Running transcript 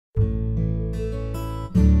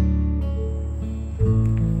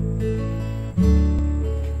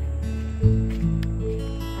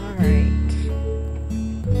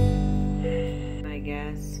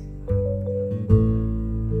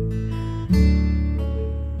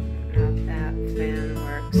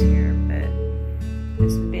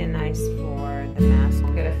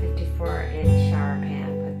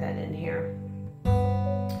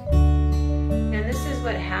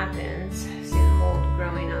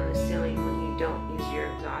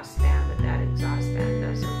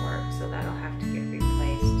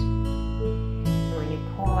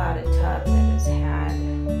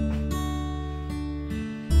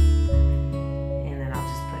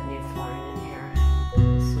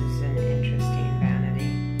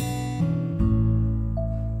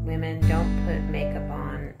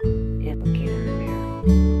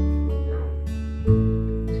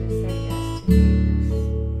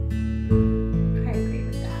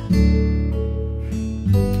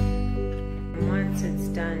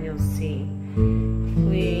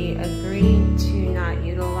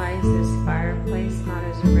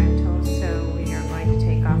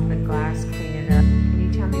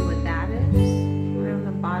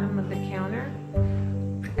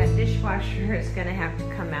dishwasher is gonna have to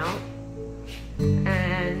come out.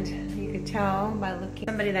 And you could tell by looking,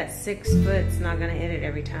 somebody that's 6 foot's not gonna hit it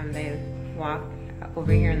every time they walk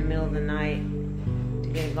over here in the middle of the night to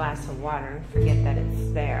get a glass of water and forget that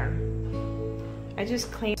it's there. I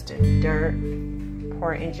just cleaned the dirt.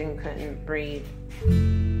 Poor engine couldn't breathe.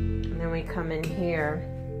 And then we come in here.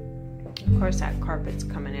 Of course that carpet's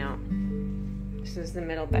coming out. This is the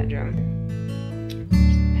middle bedroom. There's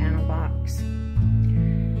the panel box.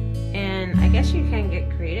 And I guess you can get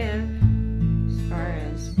creative as far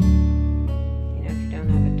as, you know, if you don't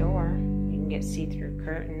have a door, you can get see-through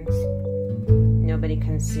curtains. Nobody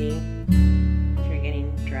can see if you're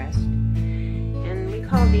getting dressed. And we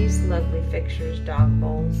call these lovely fixtures dog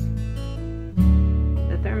bowls.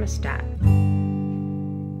 The thermostat.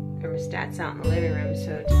 Thermostat's out in the living room,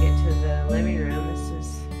 so to get to the living room, this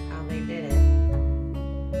is how they did it.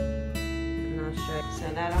 And I'll show you. So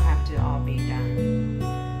that'll have to all be done.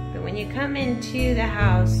 But when you come into the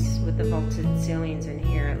house with the vaulted ceilings in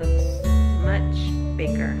here, it looks much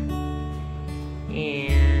bigger.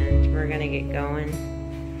 And we're gonna get going.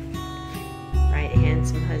 Right,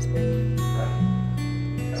 handsome husband,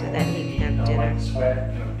 so that he can have dinner. I'm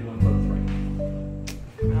doing both right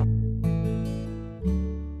now.